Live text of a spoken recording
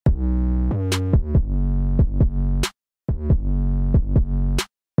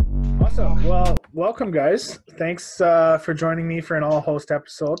Well, welcome, guys. Thanks for joining me for an all-host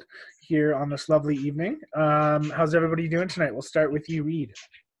episode here on this lovely evening. How's everybody doing tonight? We'll start with you, Reed.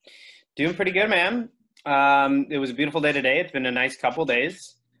 Doing pretty good, man. It was a beautiful day today. It's been a nice couple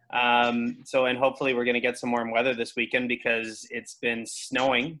days. And hopefully we're going to get some warm weather this weekend because it's been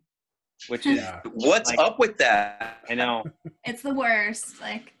snowing, which is What's up with that? I know. It's the worst.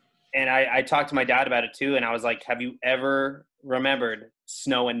 And I talked to my dad about it too, and I was like, have you ever remembered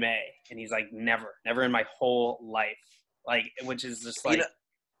snow in May? And he's like, never in my whole life. Which is just like,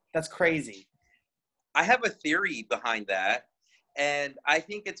 that's crazy. I have a theory behind that. And I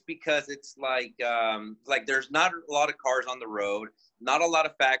think it's because it's like there's not a lot of cars on the road. Not a lot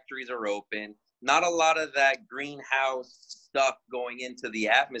of factories are open. Not a lot of that greenhouse stuff going into the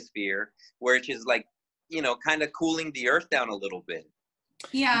atmosphere, which is kind of cooling the earth down a little bit.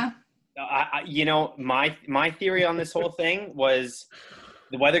 Yeah. My theory on this whole thing was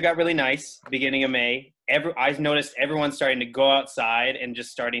the weather got really nice beginning of May. I noticed everyone starting to go outside and just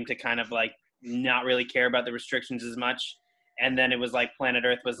starting to kind of like not really care about the restrictions as much. And then it was like planet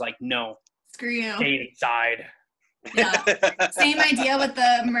Earth was like, no, screw you. Stay inside. Yeah. Same idea with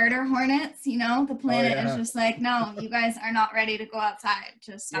the murder hornets, the planet is just like, no, you guys are not ready to go outside.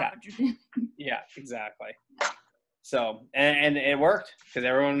 Just stop what you're doing. Yeah, exactly. So, and it worked because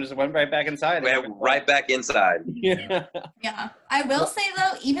everyone just went right back inside. Right back inside. Yeah. Yeah. I will say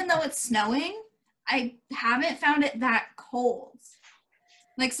though, even though it's snowing, I haven't found it that cold.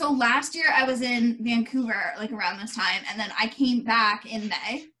 So last year I was in Vancouver, around this time, and then I came back in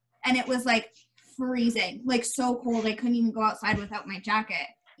May, and it was, freezing, so cold I couldn't even go outside without my jacket.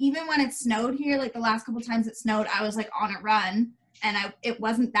 Even when it snowed here, the last couple times it snowed, I was, on a run, and it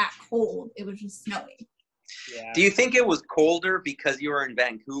wasn't that cold. It was just snowy. Yeah. Do you think it was colder because you were in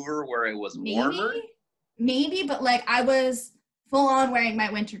Vancouver where it was warmer? Maybe, but, I was full-on wearing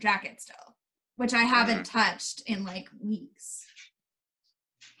my winter jacket still, which I haven't touched in, weeks.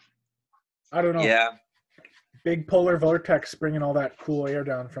 I don't know. Yeah. Big polar vortex bringing all that cool air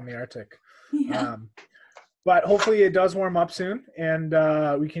down from the Arctic. Yeah. But hopefully it does warm up soon, and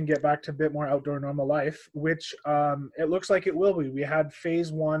we can get back to a bit more outdoor normal life, which it looks like it will be. We had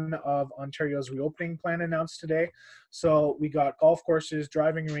phase 1 of Ontario's reopening plan announced today. So we got golf courses,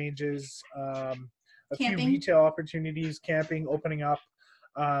 driving ranges, a few retail opportunities, camping opening up.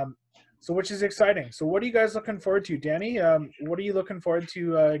 So which is exciting. So what are you guys looking forward to? Danny, what are you looking forward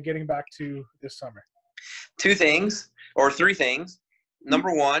to getting back to this summer? 2 things or 3 things.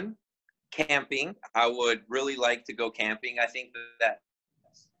 Number 1, camping. I would really like to go camping. I think that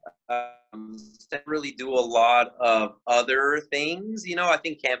really do a lot of other things. I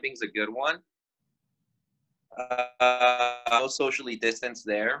think camping's a good one. No socially distanced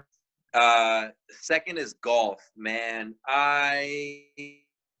there. Second is golf. Man, I'm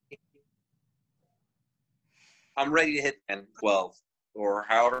ready to hit 10, 12, or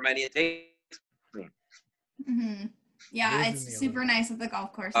however many it takes me. Mm-hmm. Yeah, it's super nice at the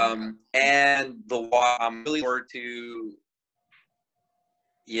golf course. And I'm really forward to.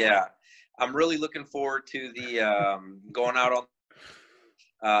 Yeah, I'm really looking forward to the going out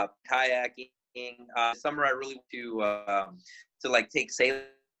on kayaking. Summer, I really want to take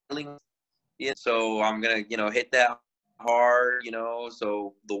sailing. Yeah, so I'm gonna hit that hard.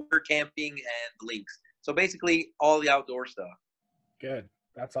 So the water camping and the links. So basically, all the outdoor stuff. Good.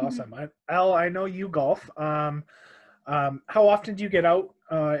 That's awesome. Al, I know you golf. How often do you get out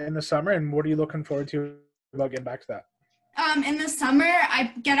in the summer, and what are you looking forward to about getting back to that? In the summer,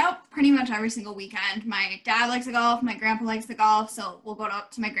 I get out pretty much every single weekend. My dad likes to golf. My grandpa likes to golf. So we'll go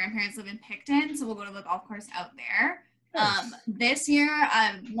up to my grandparents live in Picton. So we'll go to the golf course out there. Nice. This year,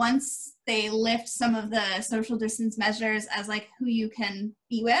 once they lift some of the social distance measures as who you can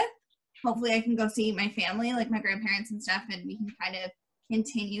be with, hopefully I can go see my family, my grandparents and stuff, and we can kind of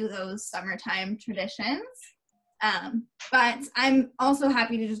continue those summertime traditions. But I'm also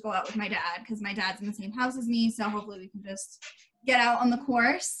happy to just go out with my dad because my dad's in the same house as me. So hopefully we can just get out on the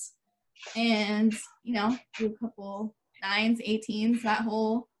course and, do a couple 9s, 18s, that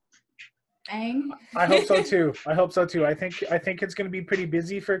whole thing. I hope so too. I think it's going to be pretty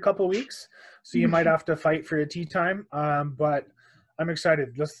busy for a couple weeks. So you might have to fight for a tee time. But I'm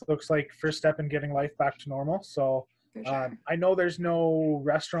excited. This looks like first step in getting life back to normal. So sure. I know there's no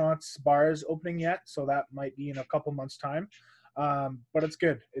restaurants, bars opening yet, so that might be in a couple months' time. But it's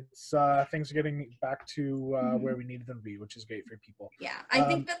good. It's things are getting back to where we needed them to be, which is great for people. Yeah, I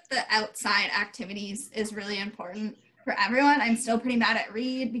think that the outside activities is really important for everyone. I'm still pretty mad at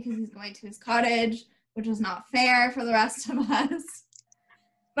Reed because he's going to his cottage, which is not fair for the rest of us.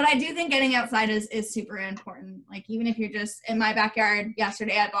 But I do think getting outside is super important. Like, even if you're just in my backyard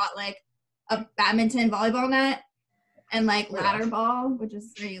yesterday, I bought like a badminton volleyball net and like Oh, yeah. ladder ball, which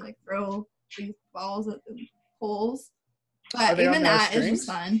is where you like throw these balls at the poles. Are But they on even the that is strings?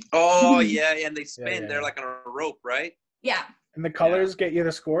 just fun. Oh yeah, and they spin. yeah, They're yeah. like on a rope, right? Yeah. And the colors get you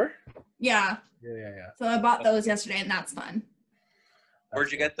the score? Yeah. Yeah. So I bought those yesterday and that's fun.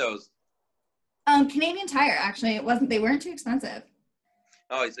 Where'd you get those? Canadian Tire, actually. They weren't too expensive.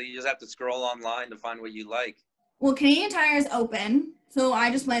 Oh, so you just have to scroll online to find what you like. Well, Canadian Tire is open, so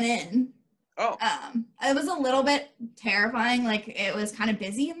I just went in. Oh, It was a little bit terrifying. Like, it was kind of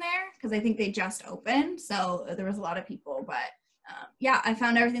busy in there because I think they just opened, so there was a lot of people. But yeah, I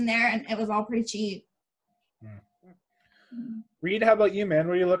found everything there, and it was all pretty cheap. Reed, how about you, man?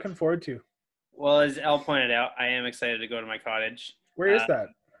 What are you looking forward to? Well, as Elle pointed out, I am excited to go to my cottage. Where is that?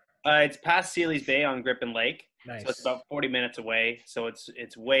 It's past Sealy's Bay on Griffin Lake. Nice. So it's about 40 minutes away. So it's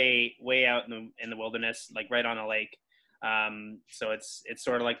way out in the wilderness, like right on a lake. So it's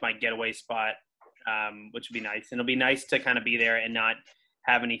sort of like my getaway spot, which would be nice. And it'll be nice to kind of be there and not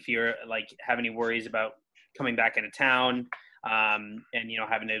have any fear, like have any worries about coming back into town, and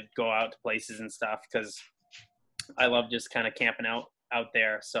having to go out to places and stuff, because I love just kind of camping out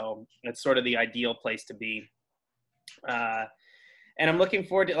there. So it's sort of the ideal place to be. And I'm looking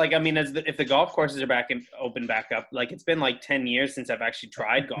forward to, like, I mean, if the golf courses are open back up, like it's been like 10 years since I've actually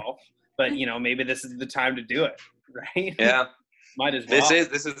tried golf, but maybe this is the time to do it, right? yeah. Might as well.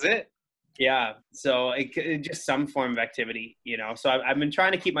 This is it. Yeah. So it just some form of activity, So I've been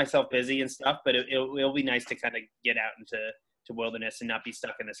trying to keep myself busy and stuff, but it'll be nice to kind of get out into wilderness and not be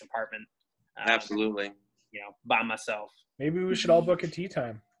stuck in this apartment. Absolutely. By myself. Maybe we should all book a tea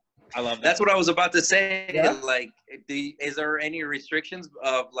time. I love that. That's what I was about to say. Yeah? Like, is there any restrictions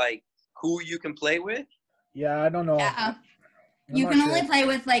of like who you can play with? Yeah, I don't know. Yeah. I'm You not can sure. only play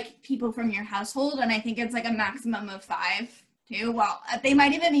with like people from your household, and I think it's like a maximum of 5 too. Well, they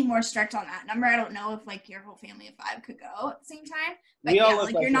might even be more strict on that number. I don't know if like your whole family of 5 could go at the same time. But yeah,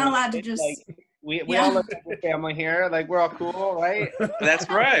 look like you're not allowed to it's just. like, we Yeah. all look like a family here. Like we're all cool, right? That's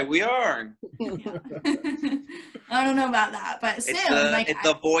right. We are. I don't know about that, but still, It's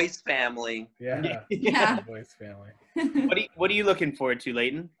the Voice family. Yeah. Yeah. The Voice family. What are you looking forward to,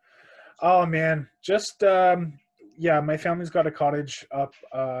 Leighton? Oh man, just my family's got a cottage up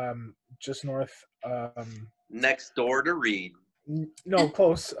just north. Next door to Reed. No,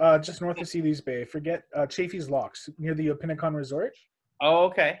 close. Just north of Sealy's Bay. Forget Chafee's Locks near the Opinicon Resort. Oh,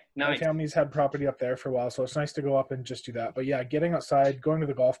 okay. My Nice. family's had property up there for a while, so it's nice to go up and just do that. But yeah, getting outside, going to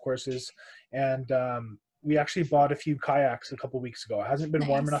the golf courses, and we actually bought a few kayaks a couple weeks ago. It hasn't been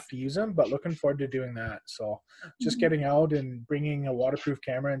warm Nice. enough to use them, but looking forward to doing that. So just Mhm. getting out and bringing a waterproof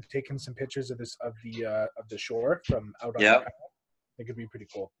camera and taking some pictures of the shore from out on Yep. the kayak. It could be pretty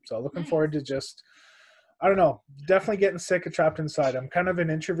cool. So looking Nice. forward to just, I don't know, definitely getting sick of trapped inside. I'm kind of an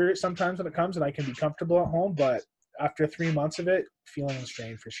introvert sometimes when it comes, and I can be comfortable at home, but after 3 months of it, feeling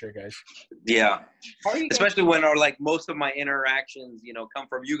strained for sure, guys. Yeah. How are you guys- Especially when most of my interactions, come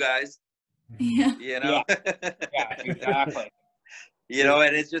from you guys, Yeah. Yeah, exactly.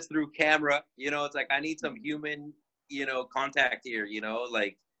 and it's just through camera, it's like I need some human, contact here,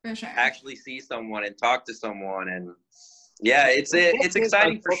 like For sure. actually see someone and talk to someone. And yeah, it's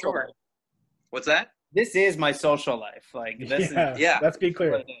exciting for sure. What's that? This is my social life. Like this is Yeah. Let's be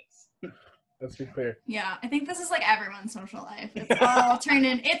clear. what it is. Let's be clear. Yeah, I think this is like everyone's social life. It's all turned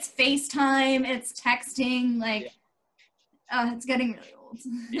in. It's FaceTime. It's texting. Like, it's getting really old.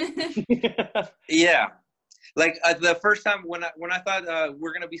 Yeah. Like the first time when I thought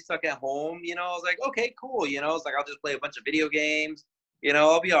we're gonna be stuck at home, I was like, okay, cool. It's like I'll just play a bunch of video games.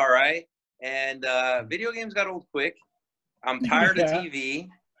 I'll be all right. And video games got old quick. I'm tired of Yeah. TV.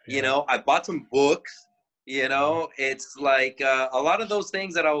 Yeah. I bought some books. It's like a lot of those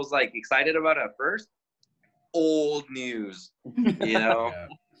things that I was like excited about at first, old news. Yeah.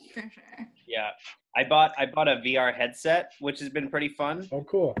 For sure. Yeah. I bought a VR headset, which has been pretty fun. Oh,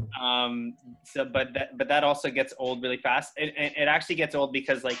 cool. But that also gets old really fast. It actually gets old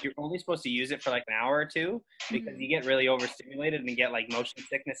because like you're only supposed to use it for like an hour or two because you get really overstimulated and get like motion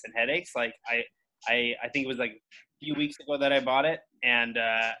sickness and headaches. Like I think it was like a few weeks ago that I bought it, and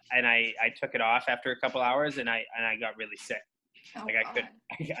I took it off after a couple hours, and I got really sick. Oh, Like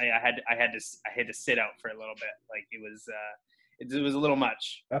I had to sit out for a little bit. Like it was a little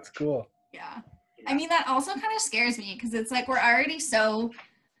much. That's cool. Yeah. I mean, that also kind of scares me because it's like we're already so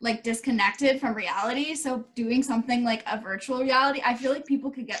like disconnected from reality. So doing something like a virtual reality, I feel like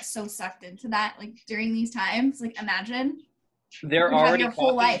people could get so sucked into that like during these times. Like imagine They're you have already your whole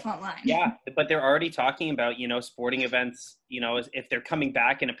talking- life online. Yeah, but they're already talking about, sporting events, if they're coming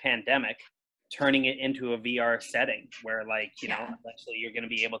back in a pandemic, turning it into a VR setting where like, Yeah. eventually you're going to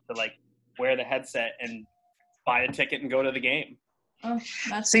be able to like wear the headset and buy a ticket and go to the game. Oh,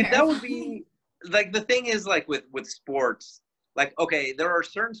 that's See, that would terrifying. be like the thing is like with sports. Like, okay, there are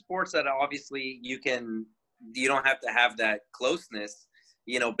certain sports that obviously you don't have to have that closeness.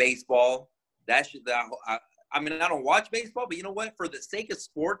 You know, baseball. I mean, I don't watch baseball, but you know what? For the sake of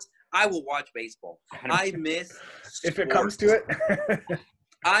sports, I will watch baseball. I miss If it comes to sports. it.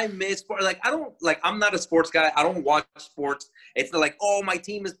 I miss sport. Like, I'm not a sports guy. I don't watch sports. It's not like, oh, my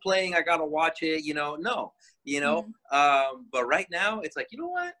team is playing, I gotta watch it. You know, no. You know, but right now it's like, you know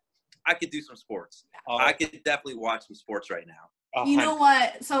what? I could do some sports. I could definitely watch some sports right now. You know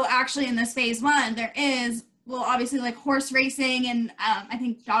what? So actually in this phase 1, there is, well, obviously like horse racing and I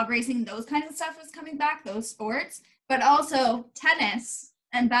think dog racing, those kinds of stuff is coming back, those sports, but also tennis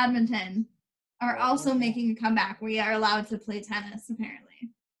and badminton are also making a comeback. We are allowed to play tennis apparently.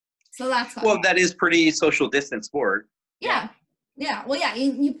 So that's fun. Well, that is pretty social distance sport. Yeah. Well, yeah,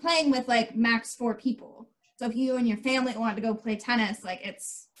 you playing with like max 4 people. So if you and your family wanted to go play tennis, like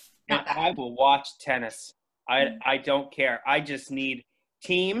it's not bad. I will watch tennis. I don't care. I just need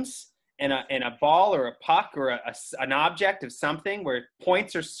teams and a ball or a puck or an object of something where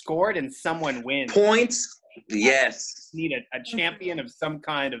points are scored and someone wins. Points, yes. Need a champion of some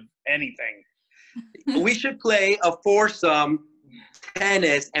kind of anything. We should play a foursome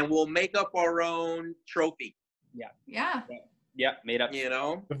tennis and we'll make up our own trophy. Yeah. Yeah, made up. You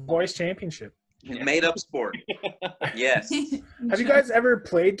know? The boys championship. Made up sport. Yes. Have you guys ever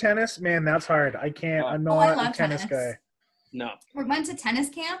played tennis? Man, that's hard. I can't. I'm Oh, I not love a tennis tennis. guy. No. We went to tennis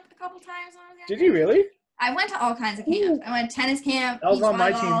camp a couple times when I was younger. Did you really? I went to all kinds of camps. I went to tennis camp, That was beach on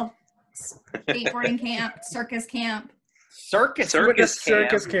my volleyball, skateboarding camp, circus camp. Circus. You went to Circus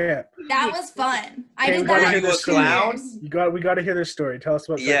circus camp. That was fun. I Okay, did we gotta that hear for this 2 clown. years. We got to hear their story. Tell us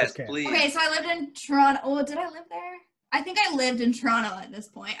about circus Yes, camp. please. Okay, so I lived in Toronto. Oh, did I live there? I think I lived in Toronto at this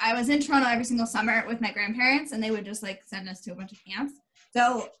point. I was in Toronto every single summer with my grandparents, and they would just like send us to a bunch of camps.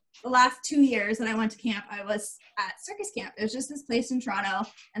 So the last 2 years that I went to camp, I was at circus camp. It was just this place in Toronto,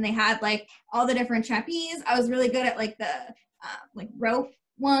 and they had like all the different trapeze. I was really good at like the like rope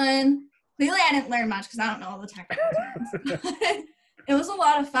one. Clearly, I didn't learn much because I don't know all the technical terms. It was a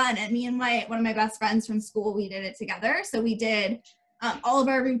lot of fun, and me and one of my best friends from school, we did it together. So we did all of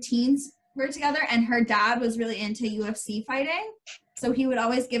our routines were together, and her dad was really into UFC fighting, so he would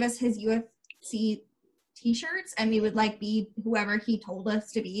always give us his UFC t-shirts, and we would like be whoever he told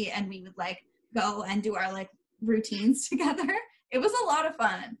us to be, and we would like go and do our like routines together. It was a lot of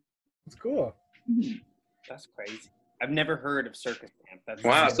fun. It's cool. Mhm. That's crazy. I've never heard of circus camp. That's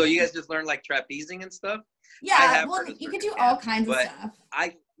Wow. So you guys just learned like trapezing and stuff? Yeah, have well, heard of you could do circus all camp, kinds of but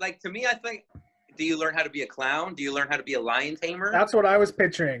stuff. To me, I think, do you learn how to be a clown? Do you learn how to be a lion tamer? That's what I was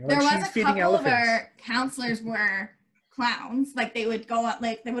picturing. Like There was she's a feeding couple elephants. of our counselors were clowns. Like they would go out,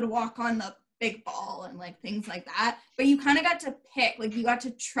 like they would walk on the big ball and like things like that. But you kind of got to pick, like you got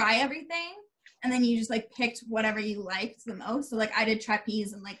to try everything, and then you just like picked whatever you liked the most. So like I did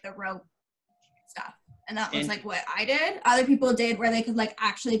trapeze and like the rope stuff, and that was like what I did. Other people did where they could like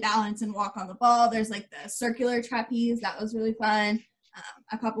actually balance and walk on the ball. There's like the circular trapeze, that was really fun.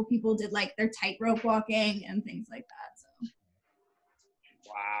 A couple people did like their tightrope walking and things like that. So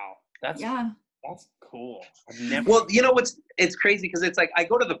wow. That's cool. I've never. Well, you know it's crazy because it's like I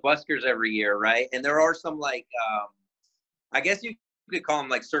go to the buskers every year, right? And there are some like I guess you could call them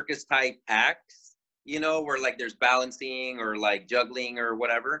like circus type acts, you know, where like there's balancing or like juggling or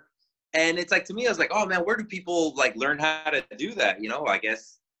whatever. And it's like to me, I was like, oh man, where do people like learn how to do that? You know, I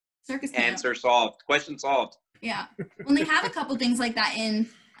guess circus camp. answer solved, question solved. Yeah. Well, they have a couple things like that in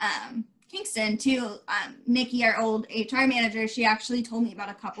Kingston too. Nikki, our old HR manager, she actually told me about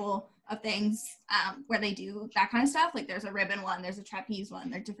a couple of things where they do that kind of stuff. Like there's a ribbon one, there's a trapeze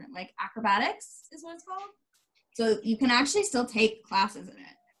one. They're different, like acrobatics is what it's called. So you can actually still take classes in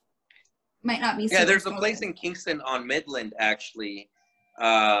it. Might not be. Yeah, there's a super place focused. in Kingston on Midland actually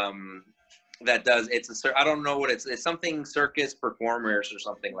that does. I don't know what it's something circus performers or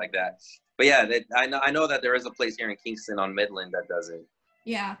something like that. But yeah, I know that there is a place here in Kingston on Midland that does it.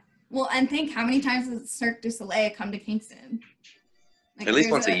 Yeah. Well, and think how many times does Cirque du Soleil come to Kingston? Like, At least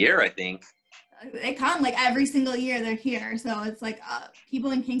there's once a year, I think. They come like every single year they're here. So it's like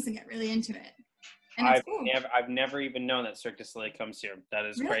people in Kingston get really into it. And it's cool. I've never even known that Cirque du Soleil comes here. That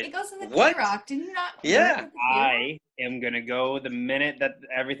is Really? great. It goes to the What? K-Rock. Did you not? Yeah. work at the K-Rock? I am gonna go the minute that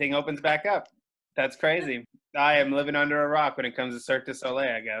everything opens back up. That's crazy. I am living under a rock when it comes to Cirque du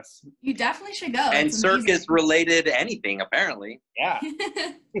Soleil, I guess. You definitely should go. And It's circus amazing. related anything, apparently. Yeah.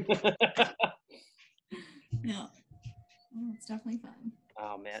 Yeah. Oh, it's definitely fun.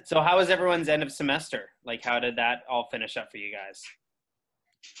 Oh man. So how was everyone's end of semester? Like how did that all finish up for you guys?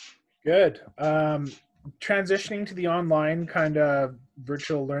 Good. Transitioning to the online kind of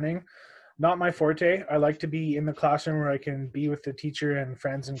virtual learning, not my forte. I like to be in the classroom where I can be with the teacher and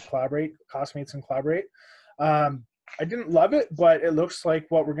friends and collaborate, classmates and collaborate. I didn't love it, but it looks like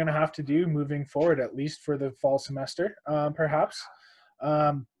what we're going to have to do moving forward, at least for the fall semester, perhaps.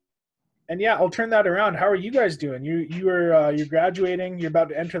 And yeah, I'll turn that around. How are you guys doing? You're graduating. You're about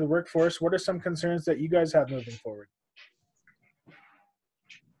to enter the workforce. What are some concerns that you guys have moving forward?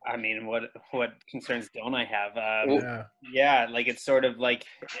 I mean, what concerns don't I have? Yeah. Yeah, like it's sort of like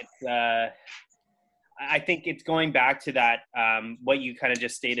it's. I think it's going back to that what you kind of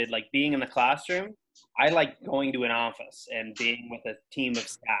just stated, like being in the classroom. I like going to an office and being with a team of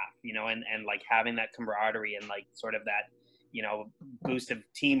staff, you know, and like having that camaraderie and like sort of that, you know, boost of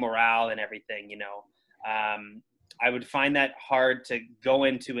team morale and everything, you know. I would find that hard to go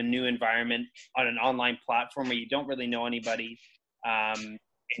into a new environment on an online platform where you don't really know anybody,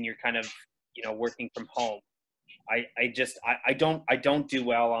 and you're kind of, you know, working from home. I don't do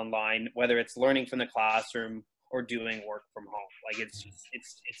well online, whether it's learning from the classroom or doing work from home. Like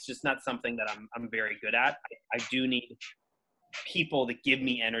it's just not something that I'm very good at. I do need people that give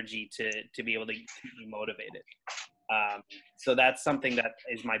me energy to be able to keep me motivated. So that's something that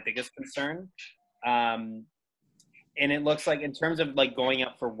is my biggest concern. And it looks like in terms of like going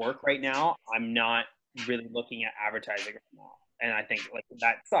out for work right now, I'm not really looking at advertising right now. And I think like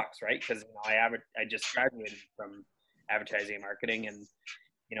that sucks, right? Because you know, I just graduated from advertising and marketing, and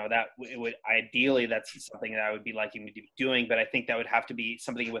you know that it would ideally that's something that I would be liking to be doing, but I think that would have to be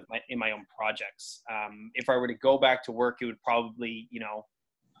something with in my own projects. If I were to go back to work, it would probably, you know,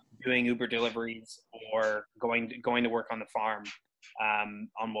 doing Uber deliveries or going to work on the farm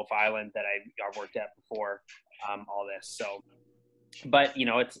on Wolf Island that I worked at before all this. So, but you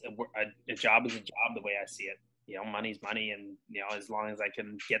know, it's a job is a job the way I see it. You know, money's money, and you know, as long as I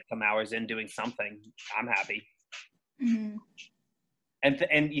can get some hours in doing something, I'm happy. Mm-hmm.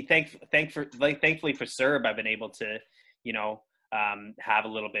 And you thankfully for CERB, I've been able to, you know, have a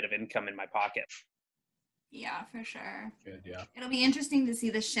little bit of income in my pocket. Yeah, for sure. Good, yeah. It'll be interesting to see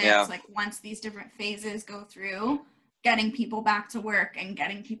the shifts, like once these different phases go through, getting people back to work and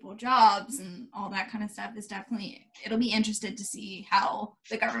getting people jobs and all that kind of stuff is definitely, it'll be interesting to see how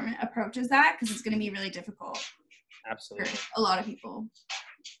the government approaches that, because it's going to be really difficult. Absolutely. For a lot of people.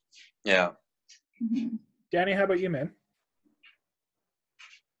 Yeah. Mm-hmm. Danny, how about you, man?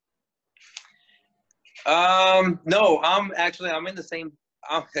 No, I'm in the same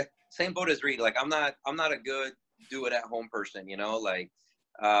boat as Reed. Like I'm not a good do it at home person, you know, like,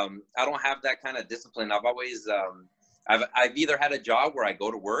 I don't have that kind of discipline. I've always, I've either had a job where I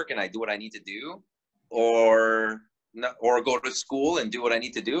go to work and I do what I need to do, or go to school and do what I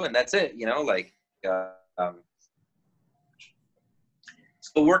need to do. And that's it, you know, like,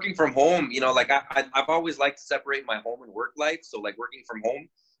 so working from home, you know, like I've always liked to separate my home and work life. So like working from home,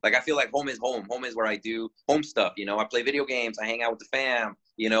 like I feel like home is home. Home is where I do home stuff. You know, I play video games, I hang out with the fam,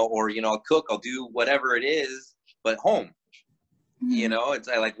 you know, or, you know, I'll cook, I'll do whatever it is, but home, Mm-hmm. you know, it's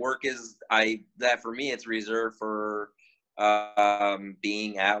like work is, that for me, it's reserved for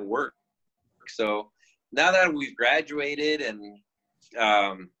being at work. So now that we've graduated and,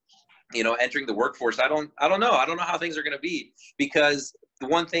 you know, entering the workforce, I don't know how things are going to be, because the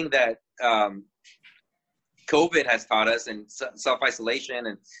one thing that COVID has taught us, and self-isolation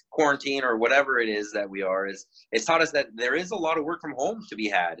and quarantine or whatever it is that we are, is it's taught us that there is a lot of work from home to be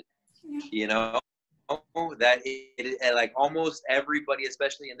had. Yeah. You know, that it like almost everybody,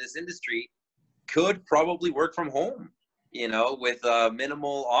 especially in this industry, could probably work from home, you know, with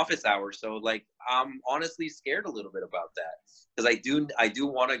minimal office hours. So like, I'm honestly scared a little bit about that, because I do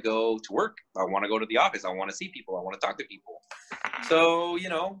want to go to work. I want to go to the office. I want to see people. I want to talk to people. So, you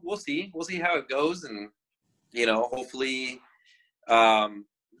know, we'll see how it goes. And, you know, hopefully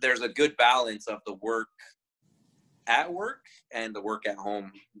there's a good balance of the work at work and the work at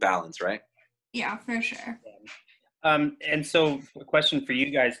home balance, right? Yeah, for sure. And so a question for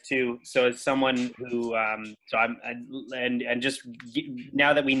you guys too. So as someone who, and just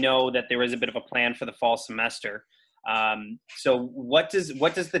now that we know that there is a bit of a plan for the fall semester, so what does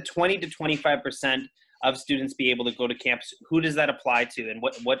the 20 to 25% of students be able to go to campus? Who does that apply to, and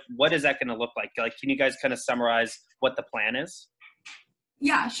what is that going to look like? Like, can you guys kind of summarize what the plan is?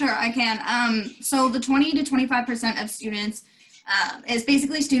 Yeah, sure, I can. So the 20 to 25% of students is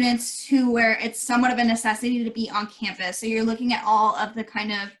basically students where it's somewhat of a necessity to be on campus. So you're looking at all of the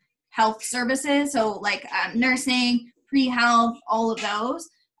kind of health services, so like nursing, pre-health, all of those.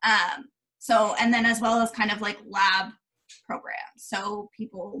 So, and then as well as kind of like lab programs. So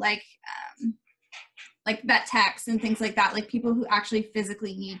people like like vet techs and things like that, like people who actually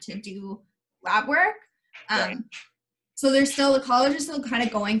physically need to do lab work. Right. So there's still, the college is still kind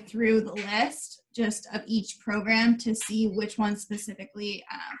of going through the list just of each program to see which one specifically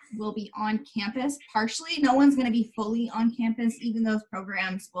will be on campus. Partially, no one's going to be fully on campus, even those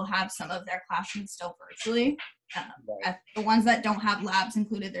programs will have some of their classrooms still virtually. The ones that don't have labs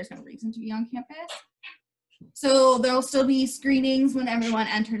included, there's no reason to be on campus. So there'll still be screenings when everyone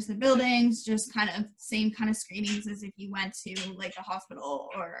enters the buildings, just kind of same kind of screenings as if you went to like a hospital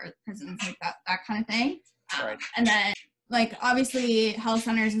or prisons, like that kind of thing. Right. And then like obviously health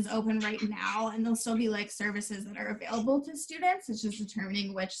centers is open right now, and there'll still be like services that are available to students. It's just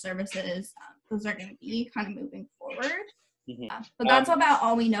determining which services those are going to be kind of moving forward. Mm-hmm. But that's about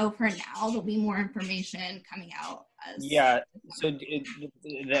all we know for now. There'll be more information coming out. So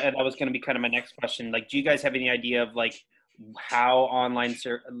that was going to be kind of my next question. Like, do you guys have any idea of like how online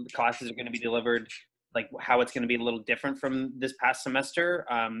classes are going to be delivered? Like how it's going to be a little different from this past semester?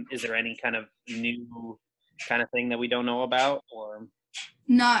 Is there any kind of new kind of thing that we don't know about, or?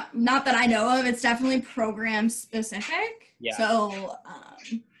 Not that I know of. It's definitely program specific. Yeah. So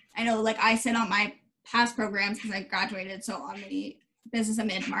I know like I sit on my past programs because I graduated. So on the business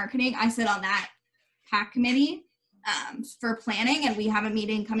admin marketing, I sit on that PAC committee for planning, and we have a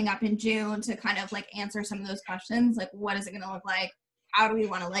meeting coming up in June to kind of like answer some of those questions. Like, what is it going to look like? How do we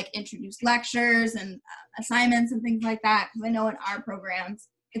want to like introduce lectures and assignments and things like that? Because I know in our programs,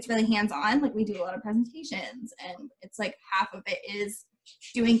 it's really hands-on. Like we do a lot of presentations, and it's like half of it is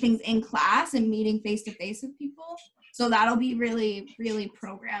doing things in class and meeting face-to-face with people. So that'll be really, really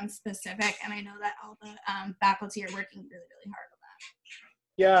program specific. And I know that all the faculty are working really, really hard on that.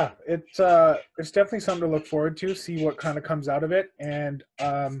 Yeah, it's definitely something to look forward to, see what kind of comes out of it. And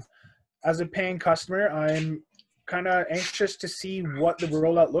as a paying customer, I'm kind of anxious to see what the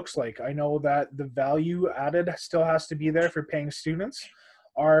rollout looks like. I know that the value added still has to be there for paying students.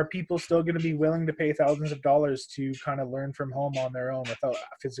 Are people still going to be willing to pay thousands of dollars to kind of learn from home on their own without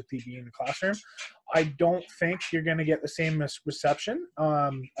physically being in the classroom? I don't think you're going to get the same reception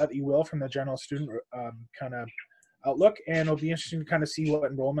that you will from the general student kind of outlook, and it'll be interesting to kind of see what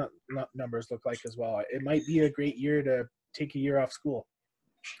enrollment numbers look like as well. It might be a great year to take a year off school.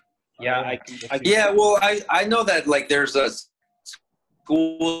 Yeah, well, I know that like there's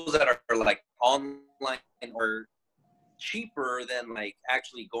schools that are like online or cheaper than like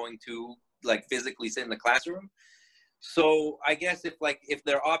actually going to like physically sit in the classroom. So I guess if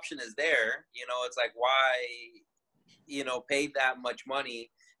their option is there, it's like, why, pay that much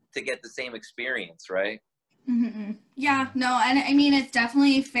money to get the same experience, right? Mm-hmm. Yeah, no, and I mean, it's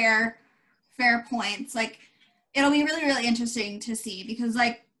definitely fair points. Like, it'll be really, really interesting to see because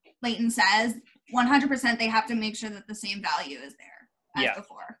like Leighton says, 100% they have to make sure that the same value is there as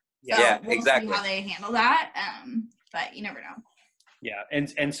before. So we'll exactly. see how they handle that. But you never know. Yeah,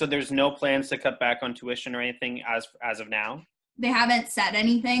 and so there's no plans to cut back on tuition or anything as of now? They haven't said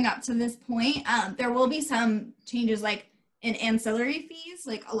anything up to this point. There will be some changes like in ancillary fees.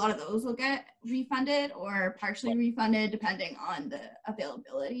 Like a lot of those will get refunded or partially refunded depending on the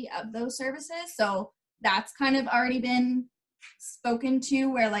availability of those services. So that's kind of already been spoken to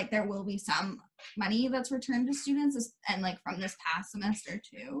where like there will be some money that's returned to students and like from this past semester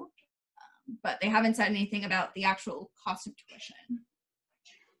too. But they haven't said anything about the actual cost of tuition.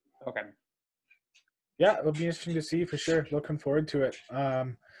 Okay. Yeah, it'll be interesting to see for sure. Looking forward to it.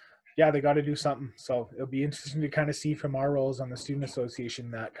 They got to do something. So it'll be interesting to kind of see from our roles on the Student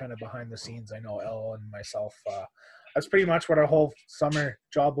Association that kind of behind the scenes. I know Elle and myself, that's pretty much what our whole summer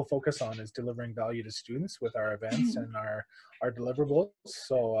job will focus on is delivering value to students with our events and our deliverables.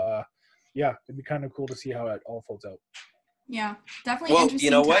 So it'd be kind of cool to see how it all folds out. Yeah, definitely. Well, interesting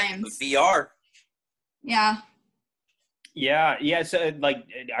you know what? times. VR. Yeah. So, like,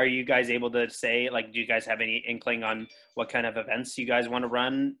 are you guys able to say, like, do you guys have any inkling on what kind of events you guys want to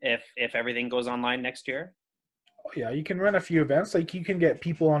run if everything goes online next year? Oh, yeah, you can run a few events. Like, you can get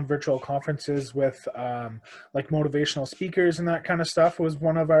people on virtual conferences with, like, motivational speakers and that kind of stuff was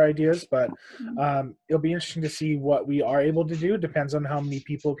one of our ideas. But it'll be interesting to see what we are able to do. Depends on how many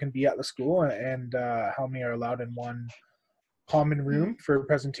people can be at the school and how many are allowed in one common room for a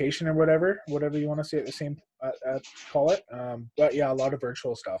presentation or whatever you want to say at the same call it. But yeah, a lot of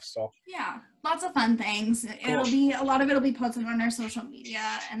virtual stuff. So yeah, lots of fun things. It'll be a lot of it'll be posted on our social media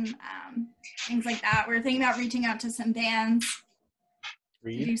and things like that. We're thinking about reaching out to some bands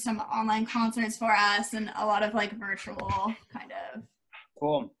to do some online concerts for us and a lot of like virtual kind of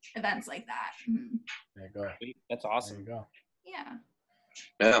cool events like that. There you go. That's awesome. There you go. Yeah.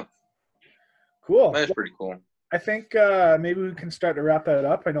 Yeah. Cool. That's pretty cool. I think maybe we can start to wrap that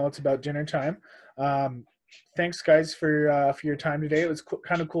up. I know it's about dinner time. Thanks, guys, for your time today. It was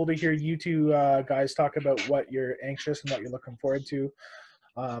kind of cool to hear you two guys talk about what you're anxious and what you're looking forward to.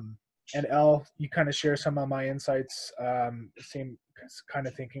 And Elle, you kind of share some of my insights. Same kind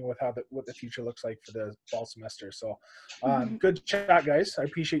of thinking with what the future looks like for the fall semester. So, good chat, guys. I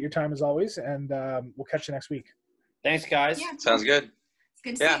appreciate your time as always, and we'll catch you next week. Thanks, guys. Yeah. Sounds good. It's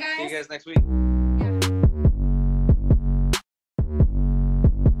good to see you guys. See you guys next week.